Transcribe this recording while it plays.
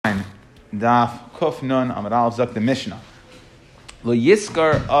Daf Kuf Nun Amud Aleph Zok the Mishnah. Lo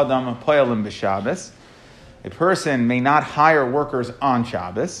yiskar adam poyalim b'Shabbos. A person may not hire workers on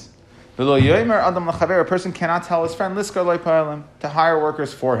Shabbos. V'lo yomer adam l'chaver. A person cannot tell his friend liskar lo poyalim to hire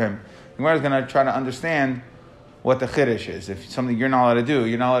workers for him. The Gemara is going to try to understand what the chiddush is. If something you're not allowed to do,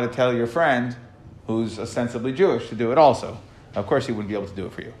 you're not allowed to tell your friend who's ostensibly Jewish to do it also. Of course, he wouldn't be able to do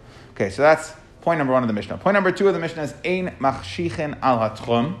it for you. Okay, so that's point number one of the Mishnah. Point number two of the Mishnah is ein machshichin al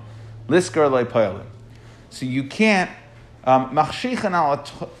hatchum liskar lo poyalim. So you can't machshichin al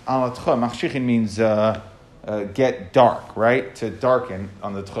hatchum. Machshichin means get dark, right? To darken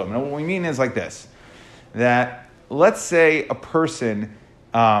on the tchum. And what we mean is like this: that let's say a person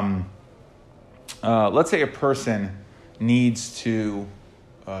needs to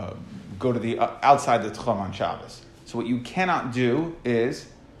go to the outside the tchum on Shabbos. So what you cannot do is,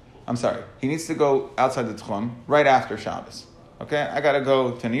 he needs to go outside the tchum right after Shabbos. Okay, I got to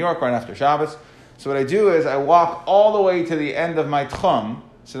go to New York right after Shabbos. So what I do is I walk all the way to the end of my tchum,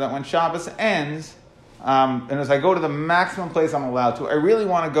 so that when Shabbos ends, and as I go to the maximum place I'm allowed to, I really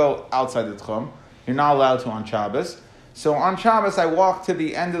want to go outside the tchum. You're not allowed to on Shabbos. So on Shabbos, I walk to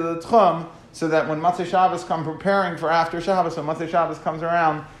the end of the tchum, so that when Motzei Shabbos come preparing for after Shabbos, when Motzei Shabbos comes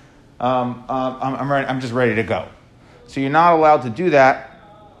around, I'm ready. I'm just ready to go. So you're not allowed to do that.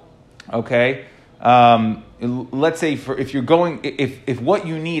 Okay. Let's say if what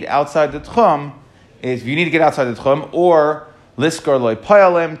you need outside the tchum is, if you need to get outside the tchum, or liskar loy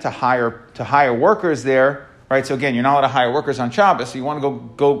poyalim, to hire workers there, right? So again, you're not allowed to hire workers on Shabbos. So you want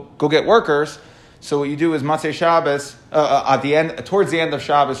to go get workers. So what you do is Motzei Shabbos towards the end of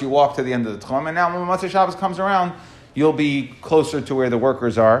Shabbos, you walk to the end of the tchum, and now when Motzei Shabbos comes around, you'll be closer to where the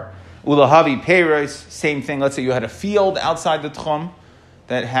workers are. Ulahavi peiros, same thing. Let's say you had a field outside the tchum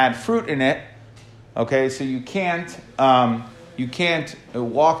that had fruit in it. Okay, so you can't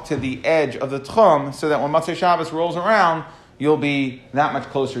walk to the edge of the tchum, so that when Motzei Shabbos rolls around, you'll be that much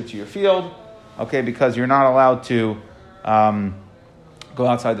closer to your field. Okay, because you're not allowed to go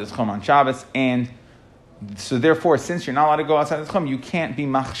outside the tchum on Shabbos, and so therefore, since you're not allowed to go outside the tchum, you can't be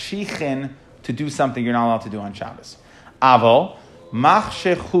machshichin to do something you're not allowed to do on Shabbos. Aval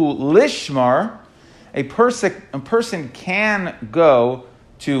machshechu lishmar. A person can go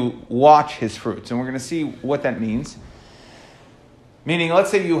to watch his fruits, and we're going to see what that means. Meaning, let's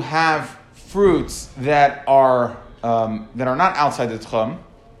say you have fruits that are not outside the tchum,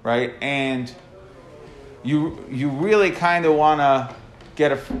 right? And you really kind of want to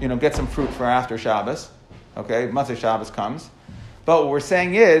get some fruit for after Shabbos. Okay, Motzei Shabbos comes, but what we're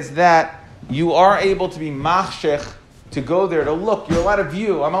saying is that you are able to be machshech, to go there to look. You're allowed to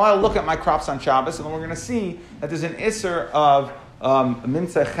view. I'm allowed to look at my crops on Shabbos, and then we're going to see that there's an isser of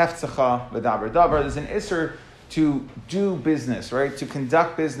mimtzeh chefzecha v'daber davar. There's an isser to do business, right? To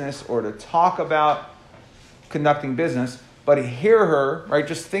conduct business or to talk about conducting business. But hear her, right?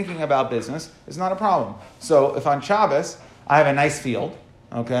 Just thinking about business is not a problem. So if on Shabbos I have a nice field,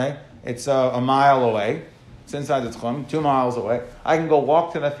 okay, it's a mile away, it's inside the tchum, 2 miles away, I can go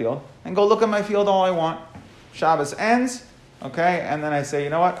walk to that field and go look at my field all I want. Shabbos ends, okay, and then I say, you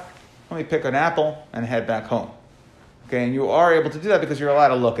know what? Let me pick an apple and head back home. Okay, and you are able to do that because you're allowed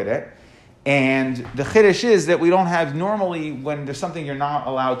to look at it. And the chiddush is that we don't have, normally when there's something you're not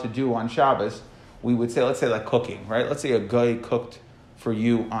allowed to do on Shabbos, we would say, let's say like cooking, right? Let's say a guy cooked for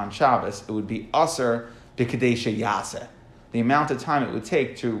you on Shabbos. It would be aser b'kedei sheyaseh. The amount of time it would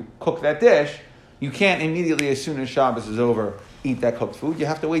take to cook that dish, you can't immediately, as soon as Shabbos is over, eat that cooked food. You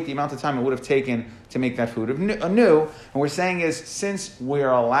have to wait the amount of time it would have taken to make that food anew. And what we're saying is, since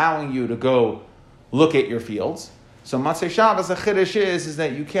we're allowing you to go look at your fields, so Motzei Shabbos, the chiddush is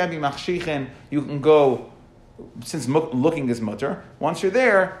that you can't be machshichin. You can go, since looking is mutter, once you're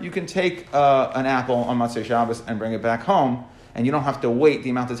there, you can take an apple on Motzei Shabbos and bring it back home, and you don't have to wait the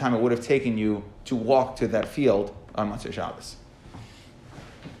amount of time it would have taken you to walk to that field on Motzei Shabbos.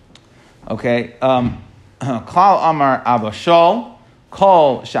 Okay. Klal Amar Abba Shol,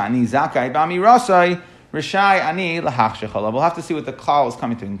 Kol Shani Zakai Bami Rasai, Rishai Ani Lahachshechala. We'll have to see what the klal is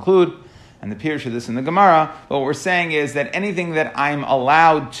coming to include, and the pirush of this in the Gemara. But what we're saying is that anything that I'm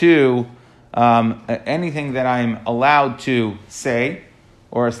allowed to say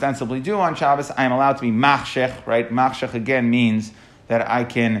or ostensibly do on Shabbos, I'm allowed to be machshech, right? Machshech again means that I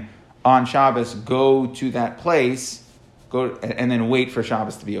can on Shabbos go to that place, go and then wait for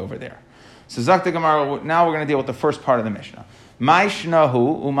Shabbos to be over there. So Zakta Gemara, now we're going to deal with the first part of the Mishnah.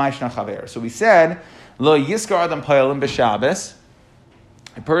 Maishnahu u'maishna chaver. So we said, Lo yiskar adam poyalim b'Shabbos.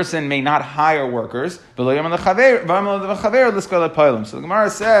 A person may not hire workers, but lo yaman l'chaver liskar poyalim. So the Gemara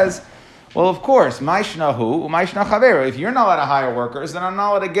says, Well, of course, Maishnahu, Maishna Chavera. If you're not allowed to hire workers, then I'm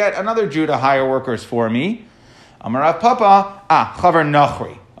not allowed to get another Jew to hire workers for me. Amar Rav Papa, Chaver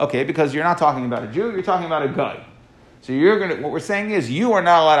Nachri. Okay, because you're not talking about a Jew, you're talking about a guy. So what we're saying is you are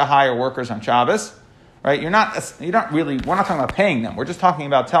not allowed to hire workers on Shabbos, right? You're not really, we're not talking about paying them. We're just talking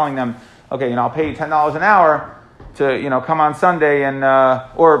about telling them, okay, I'll pay you $10 an hour to, come on Sunday and,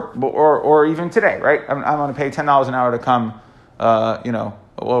 or even today, right? I'm going to pay $10 an hour to come,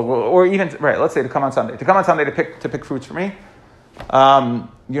 or even, right, let's say to come on Sunday. To come on Sunday to pick fruits for me, you're not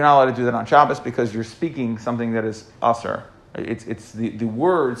allowed to do that on Shabbos because you're speaking something that is asur. It's the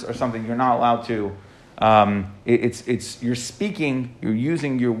words are something you're not allowed to, you're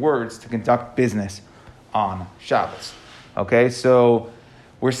using your words to conduct business on Shabbos. Okay, so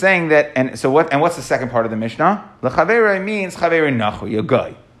we're saying that, and what's the second part of the Mishnah? L'chaverei means chaverei nachri, a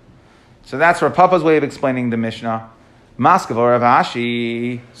guy. So that's Rav Papa's way of explaining the Mishnah. Maskavo Rav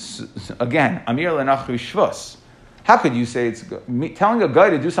Ashi, again, Amir lenachri shvus. How could you say telling a guy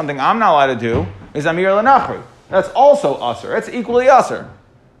to do something I'm not allowed to do is Amir lenachri? That's also asur. That's equally asur.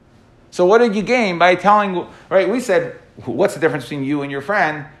 So what did you gain by telling, right, we said, what's the difference between you and your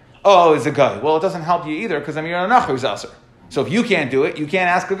friend? Oh, it's a guy. Well, it doesn't help you either because Amir lenachri is asur. So if you can't do it, you can't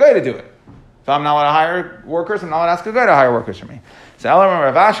ask a guy to do it. If I'm not allowed to hire workers, I'm not allowed to ask a guy to hire workers for me. So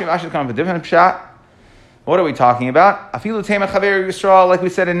Rav Ashi is coming with a different pshat. What are we talking about? Afilu tema chaver Yisrael, like we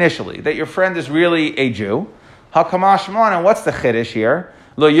said initially, that your friend is really a Jew. Hakamash Shimon, and what's the chiddush here?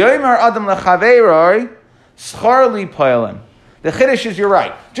 Lo yomer adam lechaveroi schar li poelim. The chiddush is you're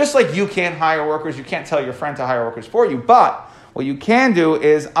right. Just like you can't hire workers, you can't tell your friend to hire workers for you. But what you can do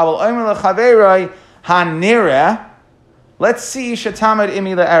is aval omer lechaveroi hanireh. Let's see shatamad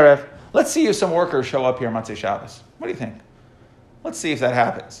imi le'erev. Let's see if some workers show up here on Motzei Shabbos. What do you think? Let's see if that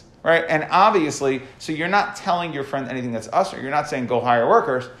happens. Right? And obviously, so you're not telling your friend anything that's usher. You're not saying go hire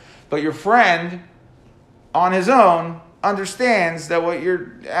workers, but your friend on his own understands that what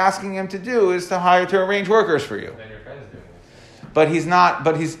you're asking him to do is to arrange workers for you. Then your friend's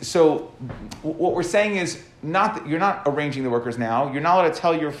doing this. So what we're saying is not that you're not arranging the workers now. You're not allowed to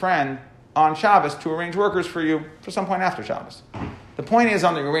tell your friend on Shabbos to arrange workers for you for some point after Shabbos. The point is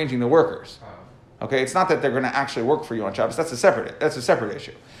on the arranging the workers. Okay, it's not that they're going to actually work for you on Shabbos. That's a separate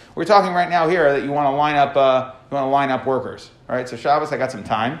issue. We're talking right now here that you want to line up workers. All right, so Shabbos, I got some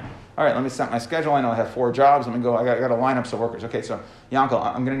time. All right, let me set my schedule. I know I have 4 jobs. Let me go. I got to line up some workers. Okay, so Yankel,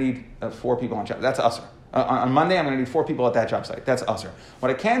 I'm going to need 4 people on Shabbos. That's usher. On Monday, I'm going to need 4 people at that job site. That's usher.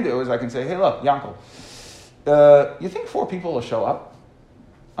 What I can do is I can say, hey, look, Yankel, you think 4 people will show up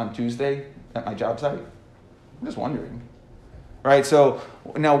on Tuesday at my job site? I'm just wondering. Right, so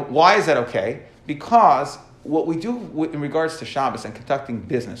now why is that okay? Because what we do in regards to Shabbos and conducting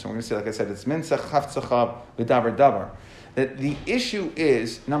business, and we're going to say, like I said, it's minsach chaftzacha v'davar davar, that the issue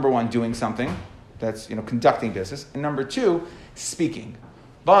is, number one, doing something, that's, conducting business, and number 2, speaking.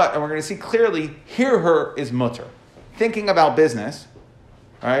 And we're going to see clearly, her is mutter. Thinking about business,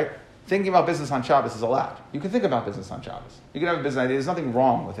 right? Thinking about business on Shabbos is allowed. You can think about business on Shabbos. You can have a business idea. There's nothing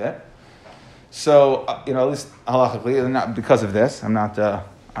wrong with it. So, at least halachically, not because of this, I'm not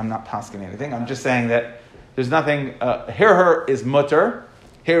pasking anything. I'm just saying that there's nothing. Her is mutter.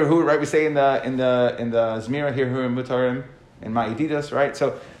 Who, right? We say in the Zmira, her mutarim in Ma'ididus, right?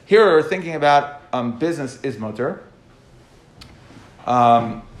 So here, thinking about business is mutter.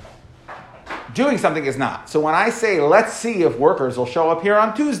 Doing something is not. So when I say, let's see if workers will show up here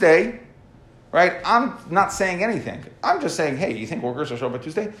on Tuesday, right? I'm not saying anything. I'm just saying, hey, you think workers will show up on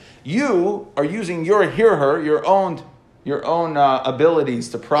Tuesday? You are using your own abilities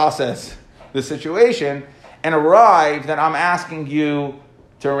to process the situation and arrive that I'm asking you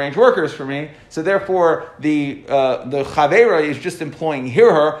to arrange workers for me. So therefore, the chavera is just employing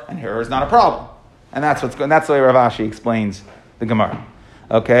her, and her is not a problem. And that's the way Rav Ashi explains the Gemara.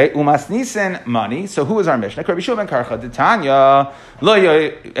 Okay, umas nisen money. So who is our Mishnah? Rabbi Shimon ben Karcha, Tanya,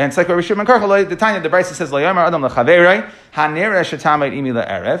 and it's like Rabbi Shimon ben Karcha, the Tanya, the Brisa says, Lo yomer adam lechaverei hanireh shetamid imi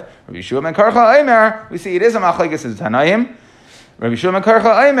le'erev. Rabbi Shimon ben Karcha Omer. We see it is a machlekes of Tanaim. Rabbi Shimon ben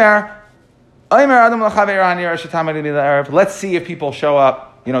Karcha Omer adam lechaverei hanireh shetamid imi le'erev. Let's see if people show up.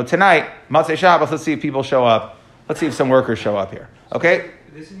 Tonight, Motzei Shabbos. Let's see if people show up. Let's see if some workers show up here. Okay.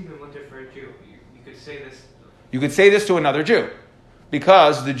 This isn't even mutter for a Jew. You could say this. You could say this to another Jew.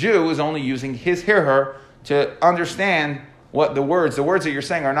 Because the Jew is only using his her to understand what the words that you're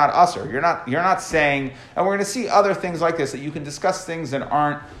saying are not usher. You're not saying, and we're going to see other things like this, that you can discuss things that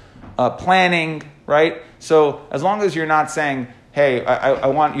aren't planning, right? So as long as you're not saying, hey, I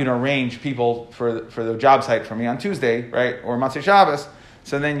want you to arrange people for the job site for me on Tuesday, right? Or Motzei Shabbos.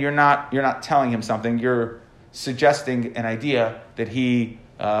 So then you're not telling him something. You're suggesting an idea that he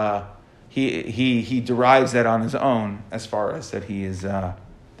he derives that on his own as far as that he is that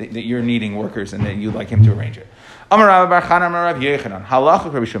you're needing workers and that you'd like him to arrange it. Amar Rav Bar Chana Amar Rav Yechanan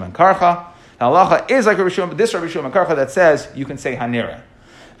halacha Rabbi Shimon Karcha. Halacha is like Rabbi Shimon Karcha that says you can say hanira.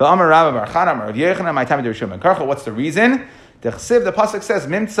 But Amar Rav Bar Chana Amar Rav Yechanan my time Rabbi Shimon Karcha. What's the reason? The pasuk says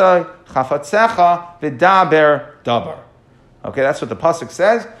mimtza chafatzecha v'daber dabar. Okay, that's what the pasuk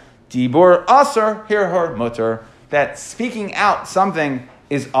says. Dibur aser hirhor mutter. That speaking out something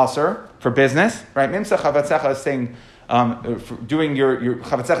is aser for business, right? Mimtza chafatzecha is saying doing your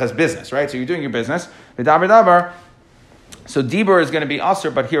chavatzecha's business, right? So you're doing your business. V'daber dabar. So dibur is going to be aser,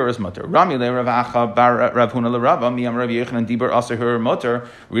 but here is mutter. Rami le Rav Acha bar Rav Huna le Rava miyam Rav Yechanan dibur aser here mutter.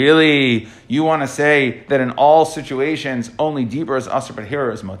 Really, you want to say that in all situations only dibur is aser, but here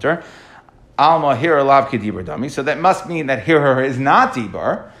is mutter. Alma here lav ki dibur dami. So that must mean that here is not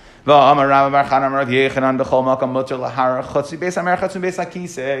dibur. V'amar Rav Bar Chana Rav Yechanan b'chol makam mutter lahara chutzi beis amer chatzun beis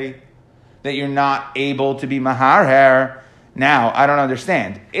hakisei. That you're not able to be maharher. Now, I don't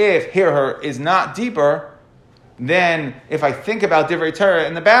understand. If here is not deeper, then if I think about Divrei Torah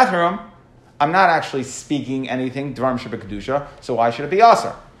in the bathroom, I'm not actually speaking anything, Dvarim Shebekadusha, so why should it be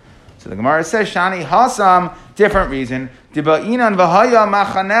Aser? So the Gemara says, Shani Hasam, different reason. Dibainan v'haya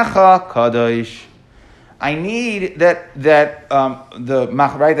machanecha kadosh. I need that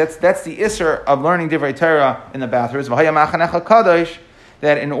right. That's the Isser of learning Divrei Torah in the bathroom. V'haya machanecha kadosh.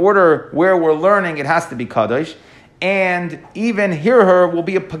 That in order where we're learning, it has to be kadosh, and even hear will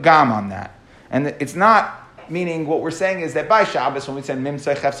be a pagam on that. And it's not meaning what we're saying is that by Shabbos when we said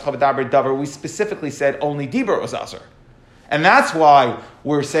mimtzay chefs chavadaber davar, we specifically said only dibur was aser, and that's why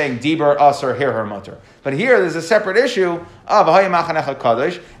we're saying dibur aser hear mutter. But here there's a separate issue of v'haya machanecha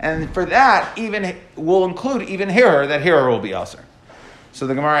kadosh, and for that even we'll include even hear that hear will be aser. So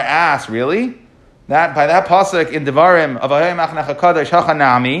the Gemara asks, really? That by that pasuk in Devarim of V'haya Machanecha Kadosh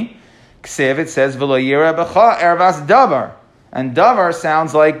Hachanami, Ksiv it says V'lo Yira B'cha Ervas Davar, and Davar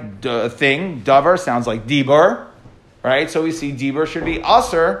sounds like thing. Davar sounds like Dibur, right? So we see Dibur should be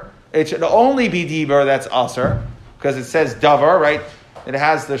Aser. It should only be Dibur that's Aser because it says Davar, right? It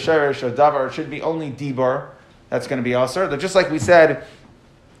has the shirish of Davar. It should be only Dibur that's going to be Aser. Just like we said,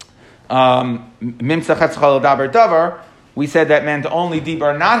 Mimtza Chatzchal Davar Davar. We said that meant only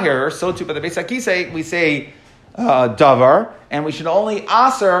dibur, not hearer. So too, but the Beis HaKisei, we say davar, and we should only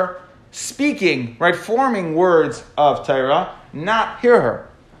aser speaking, right, forming words of Torah, not hearer.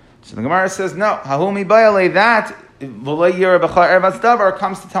 So the Gemara says, no, hahumi bayale, that v'lo yira b'cha ervas davar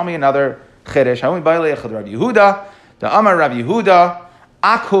comes to tell me another chiddush. Hahumi bayale echad Rav Yehuda, the Amar Rav Yehuda,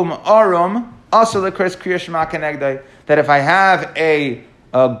 akum arum, also the Kriya Shema kenegdai, that if I have a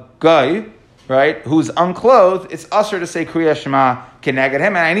guy, right, who's unclothed, it's usher to say Kriya Shema keneged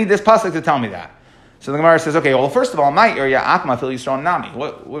him, and I need this pasuk to tell me that. So the Gemara says, okay, well, first of all, my area akma fil yisrael nami.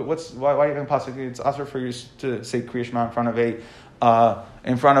 Why are you having pasuk? It's usher for you to say Kriya Shema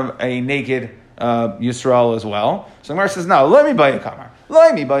in front of a naked Yisrael as well. So the Gemara says, no, let me buy a kamar.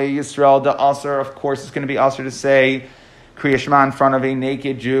 Let me buy a Yisrael. The usher, of course, is going to be usher to say Kriya Shema in front of a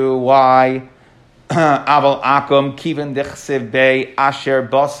naked Jew. Why? Aval akum kiven dechsev bei asher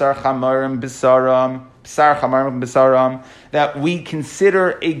basar chamarim besaram b'sar chamarim besaram, that we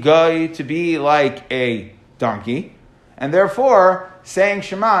consider a guy to be like a donkey, and therefore saying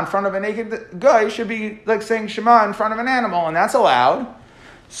Shema in front of a naked guy should be like saying Shema in front of an animal, and that's allowed.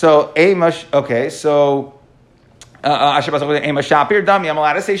 So okay, so asher basar ema shapir dami, I'm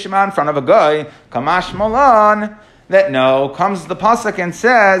allowed to say Shema in front of a guy. Kamash malan, that no, comes the pasuk and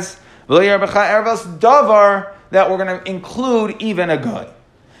says davar, that we're going to include even a guy.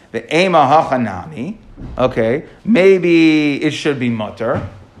 The ema hachanami, okay, maybe it should be mutter.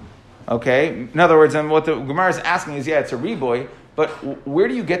 Okay, in other words, and what the Gemara is asking is, yeah, it's a reboy, but where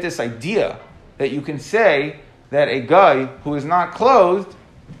do you get this idea that you can say that a guy who is not clothed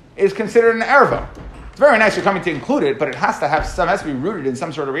is considered an erva? It's very nice you're coming to include it, but it has to be rooted in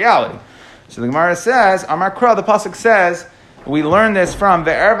some sort of reality. So the Gemara says, Amar Kra, the pasuk says, we learn this from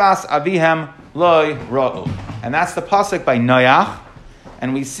Ve'ervas Avihem Loi Ra'u. And that's the pasuk by Noach.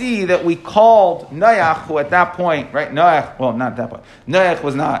 And we see that we called Noach, who at that point, right, Noach, well, not at that point, Noach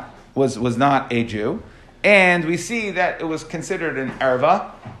was not a Jew. And we see that it was considered an erva.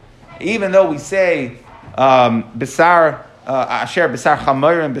 Even though we say Besar, Asher Besar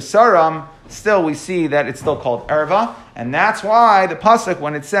Chamorim and Besaram, still we see that it's still called erva. And that's why the pasuk,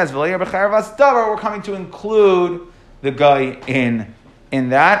 when it says V'leir B'chervas Davar, we're coming to include the guy in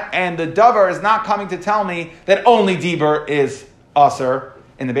that, and the davar is not coming to tell me that only dibur is aser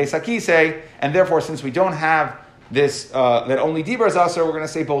in the Beis HaKisei, and therefore, since we don't have this that only dibur is aser, we're going to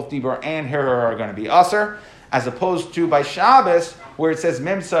say both dibur and herer are going to be aser, as opposed to by Shabbos where it says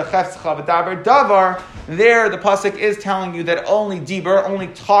Mimsa Cheftzcha V'daber Davar, there the pasuk is telling you that only Dibur, only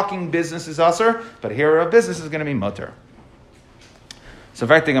talking business is Asr, but here a business is going to be Mutter. So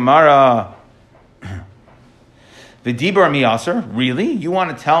fact the Gemara, V'dibur mi Asr, really? You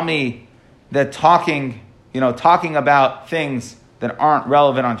want to tell me that talking about things that aren't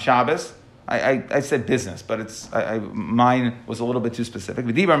relevant on Shabbos? I said business, but mine was a little bit too specific.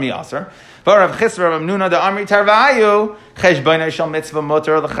 V'dibar mi aser. V'arav Chisra Rav Nuna da Amri Tarvayu cheshbon shel mitzvah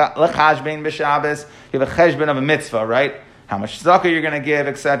muter lechashbein b'Shabbos. You have a cheshbon of a mitzvah, right? How much tzedakah you're going to give,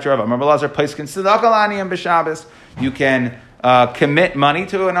 etc. Amar Belazar Paiskin tzedakah l'aniyim b'Shabbos. You can commit money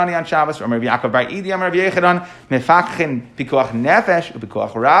to an ani on Shabbos. Amar Yaakov Bar Idi Amar Yechanan mefakhin pikuach nefesh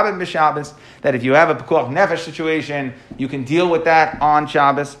upikuach rabim b'Shabbos. That if you have a pikuach nefesh situation, you can deal with that on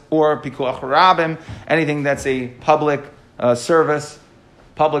Shabbos, or pikuach rabim, anything that's a public service,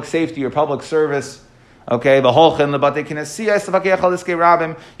 public safety or public service. Okay, you can go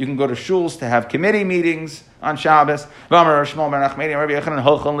to shuls to have committee meetings on Shabbos. To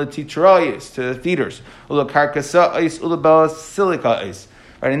the theaters.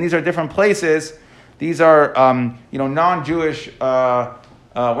 Right, and these are different places. These are non-Jewish. We're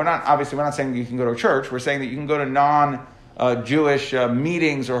not saying you can go to a church. We're saying that you can go to non-Jewish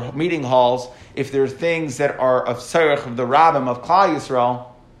meetings or meeting halls if there's things that are of Sarich of the Rabbim of Klal Yisrael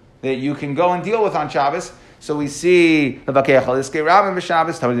that you can go and deal with on Shabbos. So we see the Vakeach Aliskei Rabbim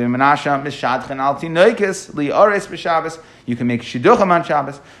b'Shabbos, Tavdim Menashem Mishadchen Alti Noikis Liores b'Shabbos. You can make Shidduchim on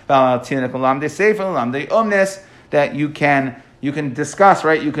Shabbos. Valtinik Lamdei Sefer Lamdei Umnes, that you can discuss,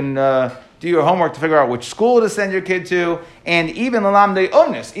 right? You can do your homework to figure out which school to send your kid to, and even Lamdei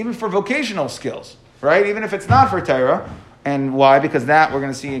Umnes, even for vocational skills, right? Even if it's not for Torah. And why? Because that we're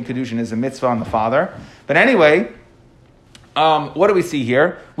going to see in Kedushin is a mitzvah on the father. But anyway. What do we see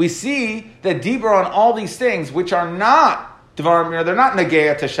here? We see that Dibur on all these things, which are not Dvarim, they're not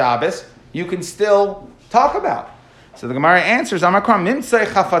Nageya to Shabbos, you can still talk about. So the Gemara answers, Amakram Mimtzei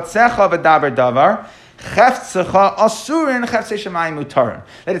Chafatzecha V'daber Davar Cheftzecha Asurin Cheftze Shemayim Mutarin.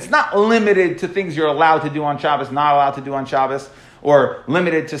 That it's not limited to things you're allowed to do on Shabbos, not allowed to do on Shabbos, or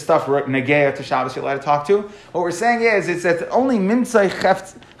limited to stuff Nageya to Shabbos you're allowed to talk to. What we're saying is, it's that only Mimtzei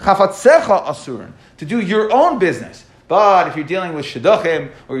Chafatzecha Asurin, to do your own business. But if you're dealing with shidduchim,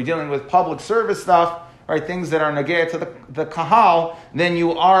 or you're dealing with public service stuff, right, things that are negayah to the kahal, then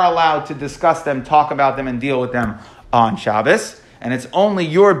you are allowed to discuss them, talk about them, and deal with them on Shabbos. And it's only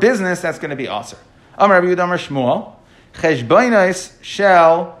your business that's going to be aser. Amar Rabbi Yehuda Amar Shmuel, cheshbonos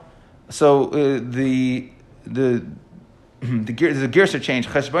shel. So the gears are changed.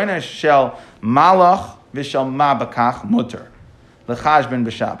 Cheshbonos shel malach v'shel mabakach muter lechashben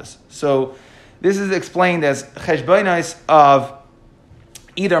b'Shabbos. So this is explained as cheshbonos of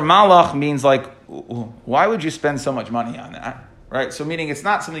either malach means like, why would you spend so much money on that? Right? So meaning it's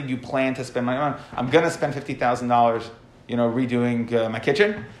not something you plan to spend money on. I'm going to spend $50,000, redoing my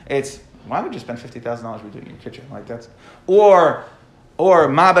kitchen. It's, why would you spend $50,000 redoing your kitchen? Like that's, or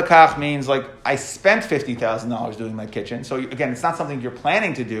mabakach means like, I spent $50,000 doing my kitchen. So again, it's not something you're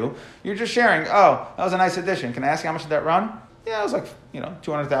planning to do. You're just sharing, oh, that was a nice addition. Can I ask you how much did that run? Yeah, it was like,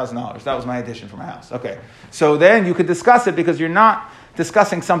 $200,000. That was my addition for my house. Okay. So then you could discuss it because you're not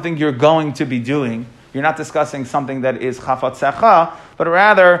discussing something you're going to be doing. You're not discussing something that is chafatzecha, but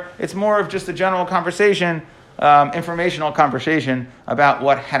rather it's more of just a general conversation, informational conversation about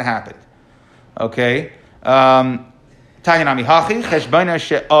what had happened. Okay. Tayanami hachi, cheshbona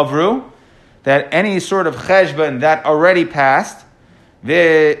she'avru, that any sort of cheshbon that already passed,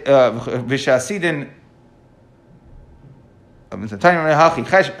 v'shasidin, so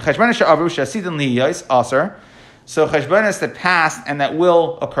cheshbonos that passed and that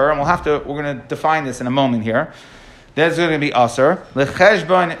will occur, and we're going to define this in a moment here. That's going to be aser.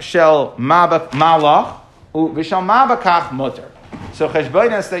 Lecheshbon shel malach v'shel mabakach muter. So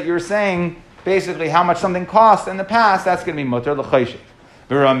cheshbonos that you're saying basically how much something cost in the past, that's going to be muter l'choshev.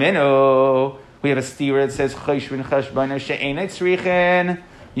 V'raminu, we have a stira that says cheshbon cheshbonos she'enei tzrichin.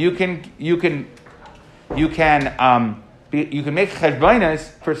 You can make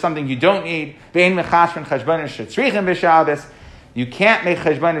cheshbonos for something you don't need. You can't make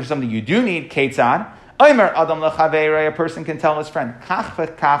cheshbonos for something you do need. Ketzad. A person can tell his friend,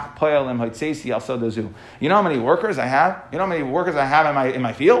 you know how many workers I have? You know how many workers I have in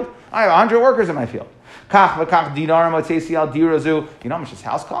my field? I have 100 workers in my field. You know how much this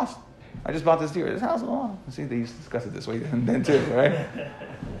house costs? I just bought this deer. This house, see, they used to discuss it this way then too, right?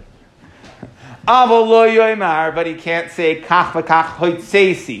 But he can't say kach v'kach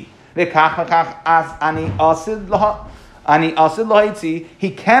hoitzesi. The kach v'kach as ani asid Ani asid lohaitzi.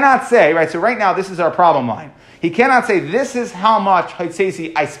 He cannot say, right, so right now this is our problem line. He cannot say, this is how much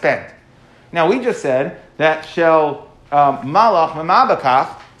haitzesi I spent. Now we just said that shel malach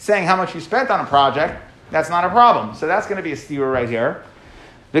memabakach, saying how much you spent on a project, that's not a problem. So that's going to be a stira right here.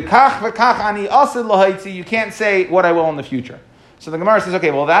 V'kach ani asid lohaitzi, you can't say what I will in the future. So the Gemara says,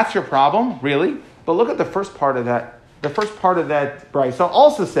 okay, well that's your problem, really? But look at the first part of that. The first part of that brisa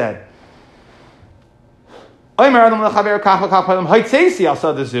also said, that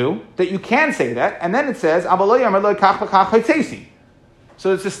you can say that, and then it says,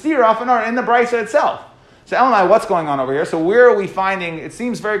 so it's a steer off and on in the brisa itself. So Elamai, what's going on over here? So where are we finding, it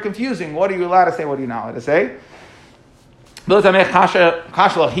seems very confusing, what are you allowed to say, what are you not allowed to say? This brisa.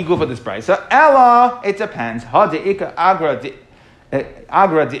 Ella, it depends. It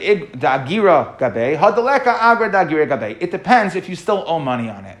depends if you still owe money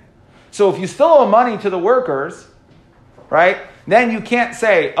on it. So if you still owe money to the workers, right, then you can't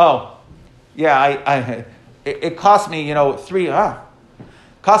say, oh, yeah, it cost me,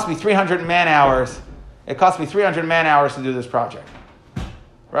 cost me 300 man hours. It cost me 300 man hours to do this project,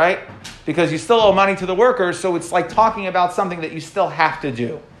 right? Because you still owe money to the workers, so it's like talking about something that you still have to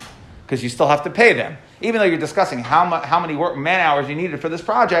do, because you still have to pay them. Even though you're discussing how many man hours you needed for this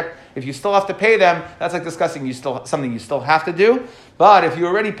project, if you still have to pay them, that's like discussing something you still have to do. But if you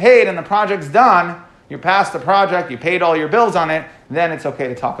already paid and the project's done, you're past the project, you paid all your bills on it, then it's okay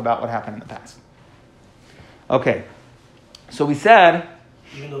to talk about what happened in the past. Okay, so we said...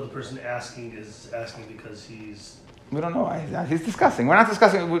 Even though the person asking is asking because he's... We don't know. He's discussing. We're not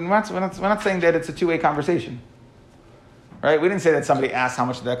discussing. We're not saying that it's a two-way conversation. Right? We didn't say that somebody asked how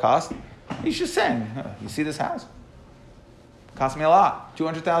much did that cost. He's just saying, you see this house? It cost me a lot.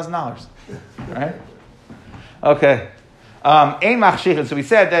 $200,000. Right? Okay. So we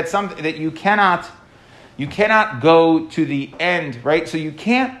said that you cannot go to the end, right? So you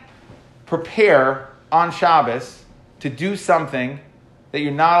can't prepare on Shabbos to do something that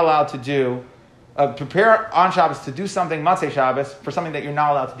you're not allowed to do. Prepare on Shabbos to do something, Matzei Shabbos, for something that you're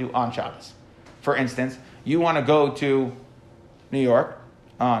not allowed to do on Shabbos. For instance, you want to go to New York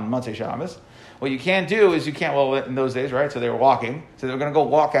on Matzei Shabbos. What you can't do is in those days, right? So they were walking. So they were going to go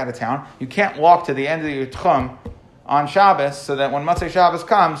walk out of town. You can't walk to the end of your tchum on Shabbos so that when Matzei Shabbos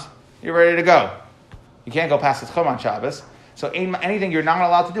comes, you're ready to go. You can't go past the tchum on Shabbos. So anything you're not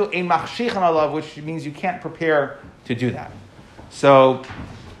allowed to do, ein machshichan alav, which means you can't prepare to do that. So,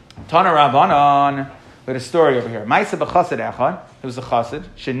 Tana Rabbanon, we had a story over here. Ma'aseh b'chassid echad, it was a chassid,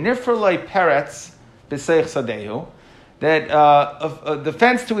 shenifar loi peretz b'seich sadehu, that the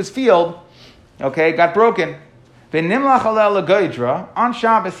fence to his field, got broken. V'nimlach alel l'goydra, on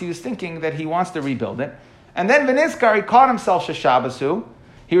Shabbos he was thinking that he wants to rebuild it. And then v'nizkar, he caught himself sheshabbasu,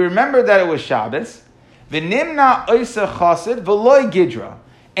 he remembered that it was Shabbos. V'nimna oisa chassid v'loi gidra.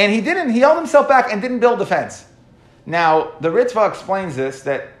 And he held himself back and didn't build the fence. Now, the Ritva explains this,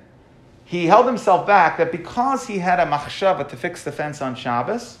 that he held himself back, that because he had a machshava to fix the fence on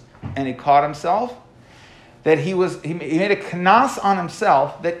Shabbos, and he caught himself, that he made a knas on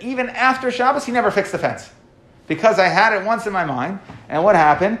himself, that even after Shabbos, he never fixed the fence. Because I had it once in my mind, and what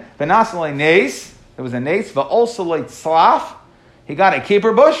happened? V'nasalei nes, there was a nes, v'olsalei tzlaf, he got a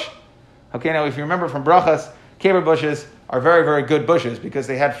caper bush. Okay, now if you remember from brachas, caper bushes are very, very good bushes, because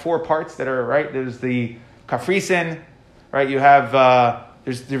they had 4 parts that are, right, there's the kafrisin, right? You have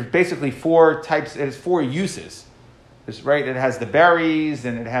there's basically 4 types. It has 4 uses. There's, right. It has the berries,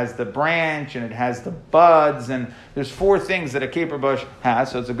 and it has the branch, and it has the buds, and there's 4 things that a caper bush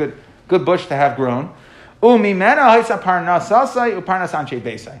has. So it's a good bush to have grown. Okay, and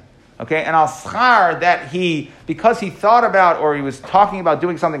al schar that because he thought about, or he was talking about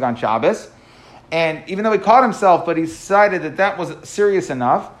doing something on Shabbos, and even though he caught himself, but he decided that was serious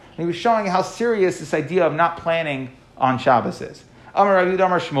enough. He was showing how serious this idea of not planning on Shabbos is. Amar Rav Yehuda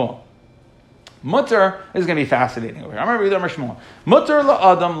Amar Shmuel. Mutter is going to be fascinating over here. Amar Rav Yehuda Amar Shmuel. Mutter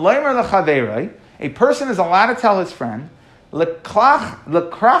la'adam leimer l'chaverei. A person is allowed to tell his friend, L'krach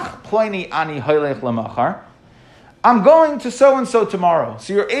ploini ani hoylech lamachar. I'm going to so-and-so tomorrow.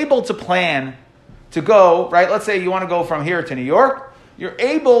 So you're able to plan to go, right? Let's say you want to go from here to New York. You're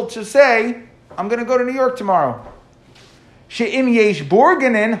able to say, I'm going to go to New York tomorrow. She'im yesh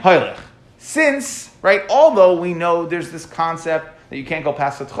borganin hoylech. Since, right, although we know there's this concept that you can't go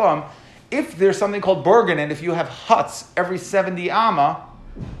past the tchum, if there's something called borganin, if you have huts every 70 amma,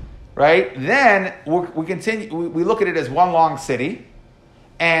 right, then we continue. We look at it as one long city,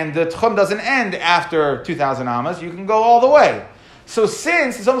 and the tchum doesn't end after 2,000 amas. You can go all the way. So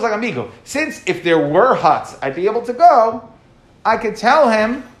since, it's almost like amigo, since if there were huts, I'd be able to go, I could tell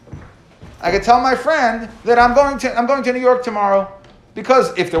him, I could tell my friend that I'm going to New York tomorrow.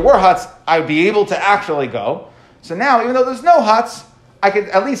 Because if there were huts, I'd be able to actually go. So now, even though there's no huts, I could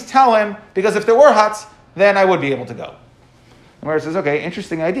at least tell him, because if there were huts, then I would be able to go. And where it says, okay,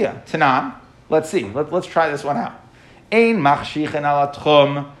 interesting idea. Tanan, let's see. Let's try this one out. Ein machshichin ala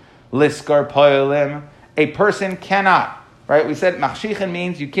tchum liskar poelim. A person cannot, right? We said machshichin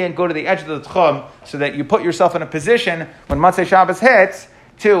means you can't go to the edge of the tchum so that you put yourself in a position when Motzei Shabbos hits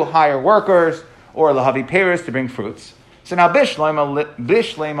to hire workers or lahavi peiros to bring fruits. So now bishlema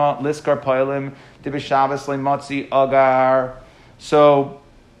liskar poelim de b'Shabbos lemotzi agar. So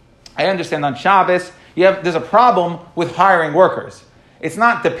I understand on Shabbos there's a problem with hiring workers. It's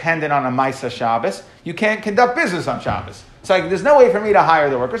not dependent on a Maisa Shabbos. You can't conduct business on Shabbos. So there's no way for me to hire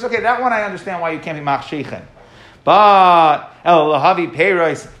the workers. Okay, that one I understand why you can't be machshichin. But lahavi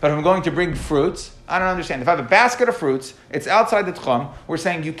peiros. But if I'm going to bring fruits, I don't understand. If I have a basket of fruits, it's outside the tchum. We're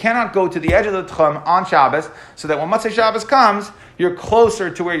saying you cannot go to the edge of the tchum on Shabbos, so that when Motzei Shabbos comes, you're closer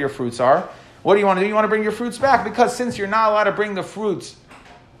to where your fruits are. What do you want to do? You want to bring your fruits back, because since you're not allowed to bring the fruits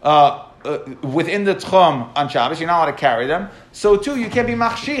within the tchum on Shabbos, you're not allowed to carry them. So too, you can't be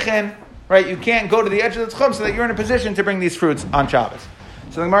machshichin, right? You can't go to the edge of the tchum so that you're in a position to bring these fruits on Shabbos.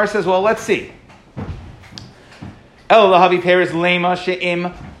 So the Gemara says, well, let's see. El lahavi peiros lema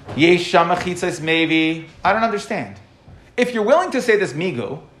she'im yesh sham mechitzas maybe. I don't understand. If you're willing to say this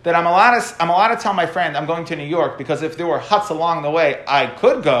migu, that I'm allowed to tell my friend I'm going to New York because if there were huts along the way, I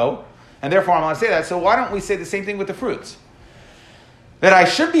could go, and therefore I'm allowed to say that. So why don't we say the same thing with the fruits? That I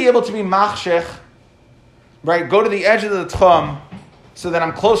should be able to be machshech, right? Go to the edge of the tchum so that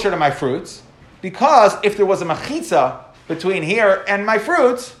I'm closer to my fruits. Because if there was a mechitza between here and my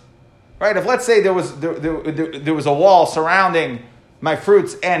fruits, right? If let's say there was a wall surrounding my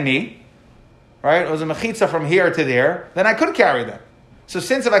fruits and me, right? It was a mechitza from here to there, then I could carry them. So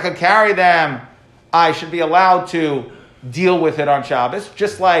since if I could carry them, I should be allowed to deal with it on Shabbos.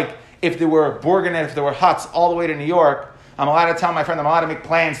 Just like if there were borganet, if there were huts all the way to New York, I'm allowed to tell my friend I'm allowed to make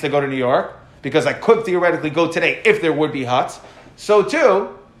plans to go to New York because I could theoretically go today if there would be huts. So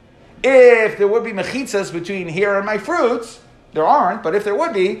too, if there would be mechitzas between here and my fruits, there aren't, but if there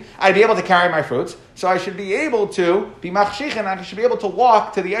would be, I'd be able to carry my fruits. So I should be able to be machshichin, I should be able to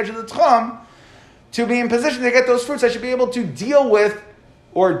walk to the edge of the tchum to be in position to get those fruits. I should be able to deal with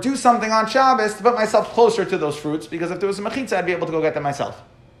or do something on Shabbos to put myself closer to those fruits, because if there was a mechitza, I'd be able to go get them myself.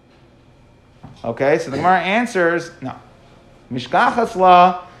 Okay, so the Gemara answers, no. Mishkachas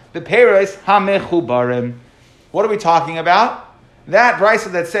la b'peiros hamechubarim. What are we talking about? That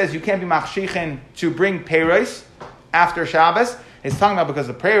brisa that says you can't be machshichin to bring peiros after Shabbos is talking about because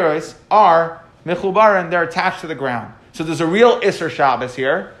the peiros are mechubarim, they're attached to the ground. So there's a real Isser Shabbos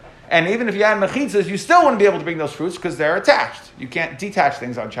here. And even if you had mechitzas, you still wouldn't be able to bring those fruits because they're attached. You can't detach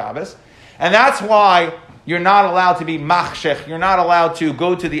things on Shabbos. And that's why you're not allowed to be machshech. You're not allowed to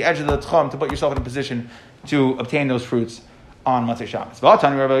go to the edge of the tchum to put yourself in a position to obtain those fruits on Motzei Shabbos.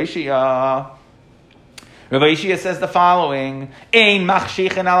 V'atani Rav Ishia. Rav Ishia says the following: Ein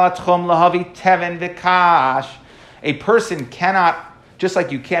machshichin ala tchum lahavi teven v'kash. A person cannot, just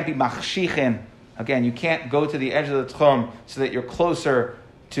like you can't be machshichin. Again, you can't go to the edge of the tchum so that you're closer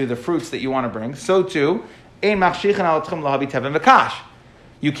to the fruits that you want to bring. So too, ein machshichin al tchum lahavi teven v'kash.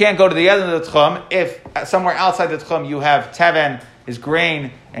 You can't go to the end of the tchum if somewhere outside the tchum you have teven is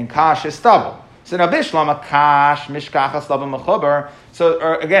grain and kash is stubble. So now bishlama kash mishkachas laba mechubar.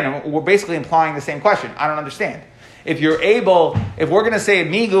 So again, we're basically implying the same question. I don't understand. If we're going to say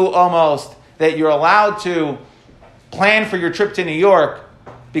migu almost that you're allowed to plan for your trip to New York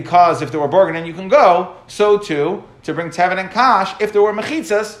because if there were borganin you can go, so too, to bring teven and kash, if there were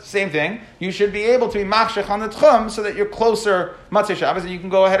mechitzas, same thing, you should be able to be machshech on the tchum so that you're closer Motzei Shabbos and you can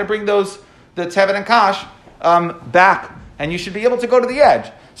go ahead and bring the teven and kash back, and you should be able to go to the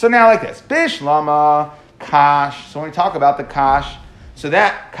edge. So now like this, bishlama kash. So when we talk about the kash, so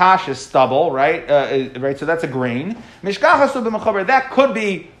that kash is stubble, right? Right. So that's a grain. Mishkachas b'mechubar, that could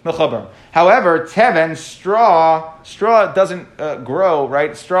be mechubar. However, teven, straw doesn't grow,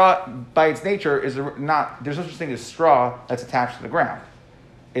 right? Straw by its nature is not. There's no such thing as straw that's attached to the ground.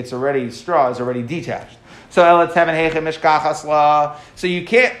 Straw is already detached. So ela teven heichem mishkachas la. So you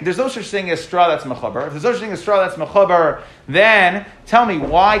can't. There's no such thing as straw that's mechubar. If there's no such thing as straw that's mechubar, then tell me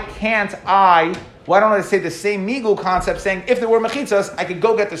why don't I say the same migu concept, saying if there were mechitzas, I could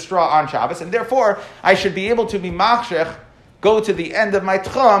go get the straw on Shabbos, and therefore I should be able to be machshech, go to the end of my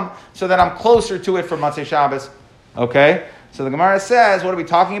tchum, so that I'm closer to it for Motzei Shabbos. Okay? So the Gemara says, what are we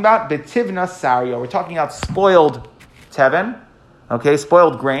talking about? Betivna sario. We're talking about spoiled teven. Okay,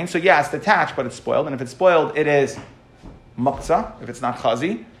 spoiled grain. So yeah, it's detached, but it's spoiled. And if it's spoiled, it is muktzah, if it's not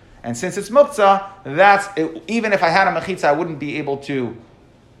chazi. And since it's muktzah, even if I had a mechitza, I wouldn't be able to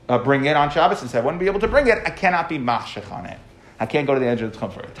bring it on Shabbos. Since I wouldn't be able to bring it, I cannot be machshech on it. I can't go to the edge of the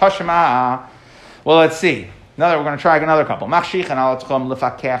tchum for it. Tashma. Well, let's see. We're going to try another couple. Machshichan al tchum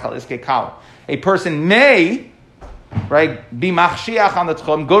lefakech al iskei kala. A person may, right, be machshiach on the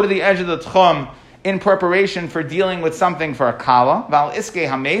tchum, go to the edge of the tchum in preparation for dealing with something for a kala, val iskei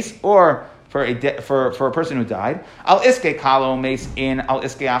hames, or for a person who died. Al iskei kala mace in al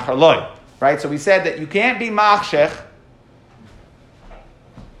iskei achar loy. Right? So we said that you can't be machshech.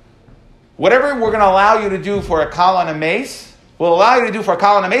 Whatever we're going to allow you to do for a kala and a mace, will allow you to do for a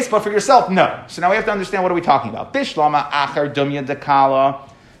kala and a mace, but for yourself, no. So now we have to understand, what are we talking about? Bishlama achar dumya de kala.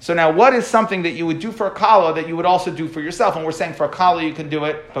 So now what is something that you would do for a kala that you would also do for yourself? And we're saying for a kala you can do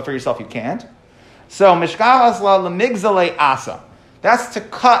it, but for yourself you can't. So mishkal asla lemigzale asa. That's to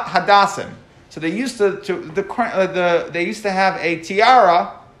cut hadassim. So they used to have a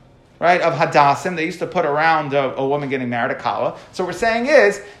tiara, right, of hadassim. They used to put around a woman getting married, a kala. So what we're saying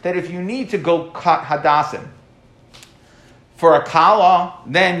is that if you need to go cut hadassim for a kala,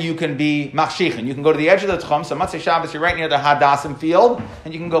 then you can be machshichin. You can go to the edge of the tchum. So Matzei Shabbos, you're right near the hadassim field,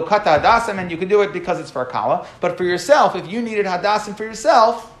 and you can go cut the hadassim, and you can do it because it's for a kala. But for yourself, if you needed hadassim for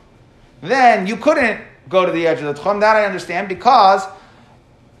yourself, then you couldn't go to the edge of the tchum. That I understand, because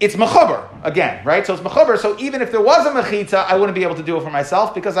it's mechuber again, right? So it's mechuber. So even if there was a mechitza, I wouldn't be able to do it for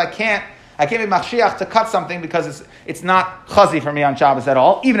myself because I can't be machshiach to cut something because it's not chazi for me on Shabbos at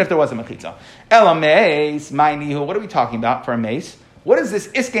all, even if there was a mechitza. Ela meis, my nihu. What are we talking about for a mace? What is this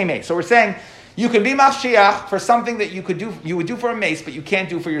iske mace? So we're saying you can be machshiach for something that you would do for a mace, but you can't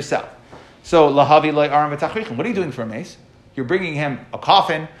do for yourself. So lahavi loy aram v'tachrichin. What are you doing for a mace? You're bringing him a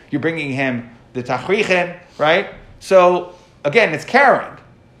coffin. You're bringing him the tachrichin, right? So again, it's carrying.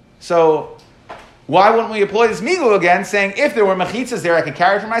 So why wouldn't we employ this migu again, saying if there were mechitzas there, I could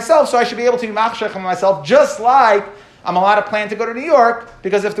carry for myself, so I should be able to be machshech on myself, just like I'm allowed to plan to go to New York,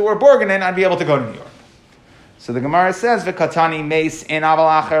 because if there were borganin, I'd be able to go to New York. So the Gemara says, "V'katani meis in aval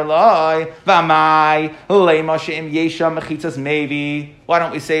acher loy v'amai leima she'im yesha mechitzas maybe." Why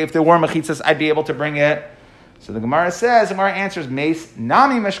don't we say if there were mechitzas, I'd be able to bring it? So the Gemara says, the Gemara answers, "Meis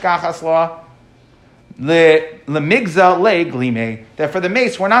nami meshkachas la." That for the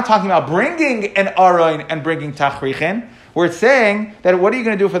mace, we're not talking about bringing an aroin and bringing tachrichin. We're saying that what are you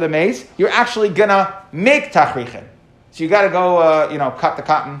going to do for the mace? You're actually going to make tachrichin. So you got to go, cut the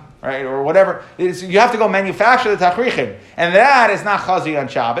cotton, right, or whatever. You have to go manufacture the tachrichin, and that is not chazi on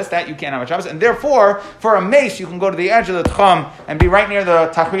Shabbos. That you can't have on Shabbos, and therefore, for a mace, you can go to the edge of the tchum and be right near the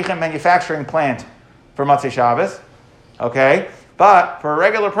tachrichin manufacturing plant for Matzei Shabbos. Okay, but for a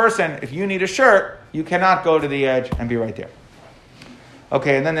regular person, if you need a shirt, you cannot go to the edge and be right there.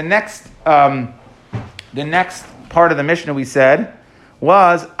 Okay, and then the next part of the Mishnah we said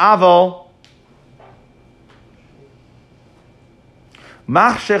was Aval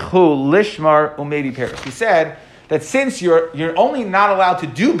Machshechu Lishmar Umedi Perish. He said that since you're only not allowed to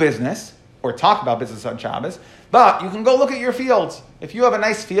do business or talk about business on Shabbos, but you can go look at your fields. If you have a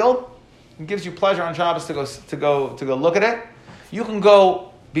nice field, it gives you pleasure on Shabbos to go look at it. You can go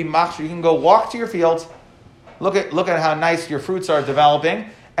be machshir. You can go walk to your fields, look at how nice your fruits are developing,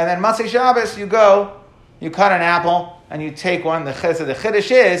 and then Matzei Shabbos you cut an apple and you take one. The chiddush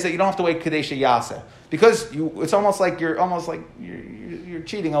is that you don't have to wait Kadesh Yaseh, because it's almost like you're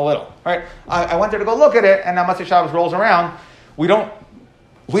cheating a little, right? I went there to go look at it, and now Matzei Shabbos rolls around. We don't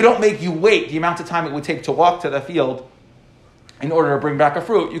make you wait the amount of time it would take to walk to the field in order to bring back a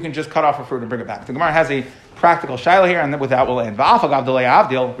fruit. You can just cut off a fruit and bring it back. The Gemara has a practical shaila here, and with that we'll end.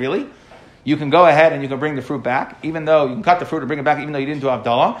 Really? You can go ahead and you can bring the fruit back, even though you can cut the fruit and bring it back, even though you didn't do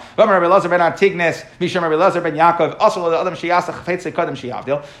Havdalah.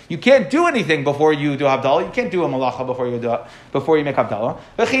 You can't do anything before you do Havdalah. You can't do a malacha before you make Havdalah.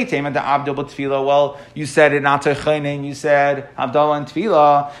 Well, you said it not to Chayin, you said Havdalah and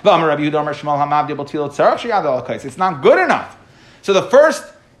Tefillah. It's not good enough. So the first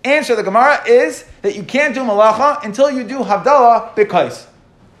answer to the Gemara is that you can't do malacha until you do Havdalah b'kais.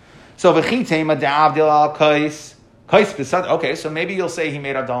 So v'chitema de'avdil al kais besad. Okay, so maybe you'll say he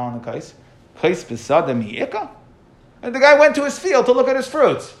made Havdalah on the kais besad mi'ika. And the guy went to his field to look at his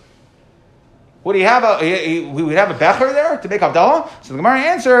fruits. Would he have we would have a becher there to make Havdalah? So the Gemara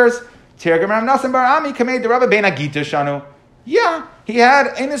answers, yeah, he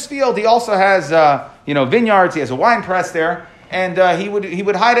had in his field. He also has vineyards. He has a wine press there, and he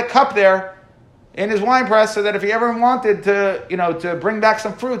would hide a cup there in his wine press, so that if he ever wanted to bring back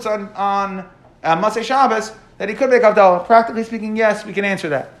some fruits on Matzei Shabbos, that he could make Havdalah. Practically speaking, yes, we can answer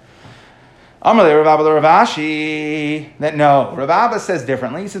that. Amalei Rav Abba Rav Ashi, that no, Rav Abba says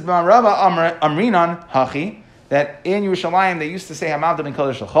differently. He says, Rav Amrinan Hachi, that in Yerushalayim they used to say Hamavda ben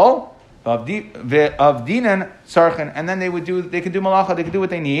Kodesh L'chol, of Dinan Sarchin, and then they could do malacha, they could do what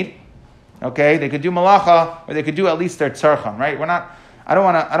they need. Okay, they could do malacha, or they could do at least their tzarchan, right? I don't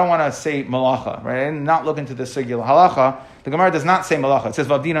want to say malacha, right? I'm not looking to the sugya halacha. The Gemara does not say malacha. It says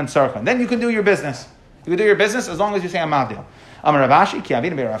vavdinan tzarchan. Then you can do your business. You can do your business as long as you say amavdil. Amar Rav Ashi, ki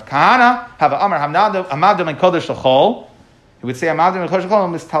avinu be'Rav Kahana, have amar hamavdil ben kodesh l'chol. He would say amavdil ben kodesh l'chol,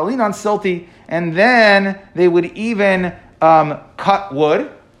 mistalin on silti, and then they would even cut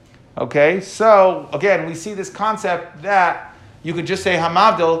wood. Okay, so again, we see this concept that you could just say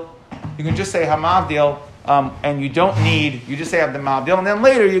hamavdil. You can just say hamavdil, and you don't need. You just say have the mavdil, and then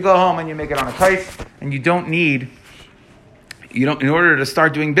later you go home and you make it on a kais, and you don't need. In order to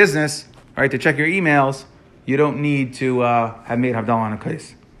start doing business, right? To check your emails, you don't need to have made havdalah on a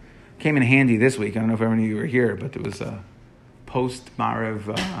kais. Came in handy this week. I don't know if any of you were here, but there was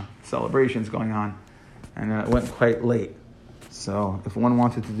post-Maariv celebrations going on, and it went quite late. So if one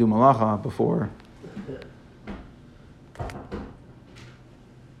wanted to do malacha before.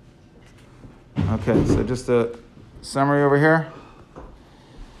 Okay, so just a summary over here.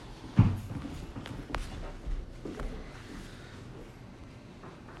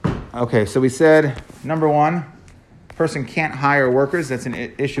 Okay, so we said, number one, a person can't hire workers. That's an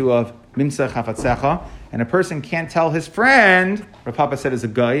issue of mimsa chafatzecha. And a person can't tell his friend, Rav Papa said is a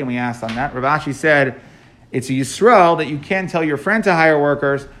guy, and we asked on that. Rav Ashi said, it's a Yisrael that you can tell your friend to hire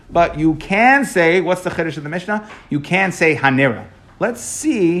workers, but you can say, what's the chiddush of the Mishnah? You can say hanira. Let's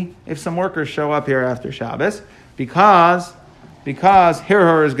see if some workers show up here after Shabbos, because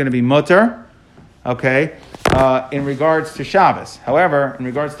Hirhur is going to be mutter, okay, in regards to Shabbos. However, in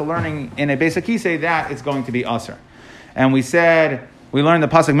regards to learning in a basic kisei, that it's going to be usher. And we learned the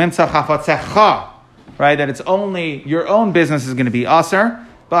pasuk mimtza chafatzecha, right, that it's only your own business is going to be usher,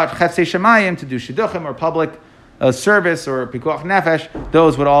 but chetzei shemayim, to do shidduchim or public service or pikuach nefesh,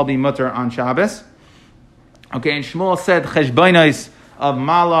 those would all be mutter on Shabbos. Okay, and Shmuel said cheshbonos of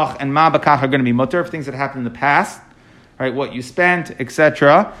malach and ma'bakach are going to be mutter, things that happened in the past, right? What you spent,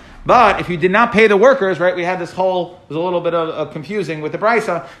 etc. But if you did not pay the workers, right? We had this whole, it was a little bit of confusing with the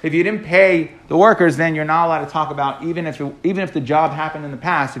brisa. If you didn't pay the workers, then you're not allowed to talk about even if the job happened in the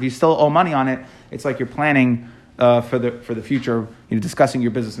past. If you still owe money on it, it's like you're planning for the future, discussing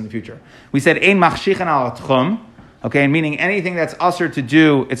your business in the future. We said ein machshichan al tchum, okay, meaning anything that's usher to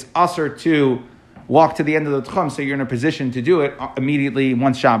do, it's usher to walk to the end of the tchum, so you're in a position to do it immediately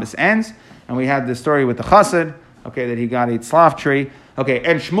once Shabbos ends. And we had the story with the chassid, okay, that he got a tzlaf tree. Okay,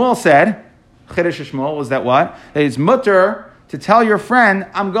 and Shmuel said, Chiddush Shmuel was that what? That it's mutter to tell your friend,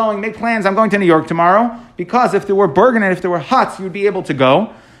 make plans, I'm going to New York tomorrow, because if there were Bergen and if there were huts, you'd be able to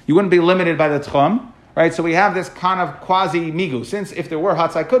go. You wouldn't be limited by the tchum, right? So we have this kind of quasi-migu. Since if there were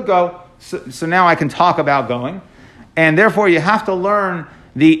huts, I could go, so now I can talk about going. And therefore, you have to learn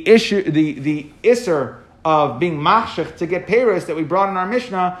the issue, the isser of being machshich to get peiros that we brought in our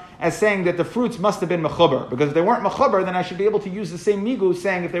Mishnah as saying that the fruits must have been mechuber. Because if they weren't mechuber, then I should be able to use the same migu,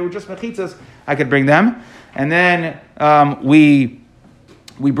 saying if they were just mechitzas, I could bring them. And then we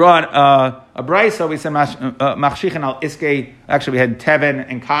brought a brisa, we said machshichin al iske, actually we had teven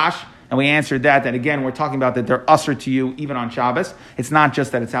and kash, and we answered that again, we're talking about that they're usher to you even on Shabbos. It's not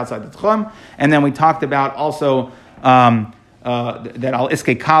just that it's outside the tchum. And then we talked about also that al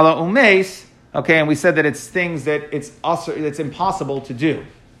iske kala umeis, okay, and we said that it's things that it's impossible to do.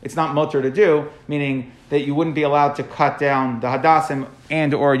 It's not mutter to do, meaning that you wouldn't be allowed to cut down the hadassim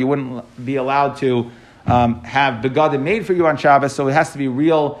or you wouldn't be allowed to have begadim made for you on Shabbos. So it has to be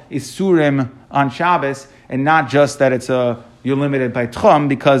real isurim on Shabbos, and not just that you're limited by tchum,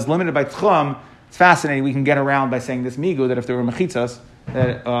 because limited by tchum, it's fascinating. We can get around by saying this migu that if there were mechitzas,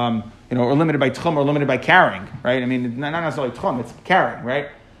 that or limited by tchum or limited by carrying, right? I mean, not necessarily tchum, it's carrying, right?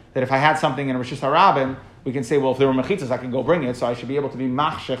 That if I had something in a Rosh Hashanah, we can say, well, if there were mechitzas, I can go bring it, so I should be able to be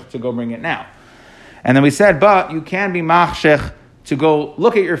machshech to go bring it now. And then we said, but you can be machshech to go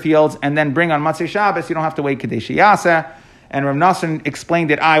look at your fields and then bring on Matzei Shabbos. You don't have to wait Kadesh Yaseh. And Rav Nassan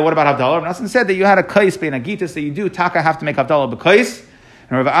explained it. What about Havdalah? Rav Nassan said that you had a kais bein a gitas, that you do taka have to make Havdalah b'kais.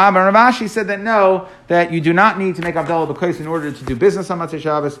 And Rav Abba and Rav Ashi said that no, that you do not need to make Havdalah b'kais in order to do business on Matzei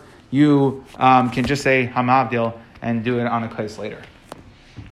Shabbos. You can just say Hamavdil and do it on a kais later.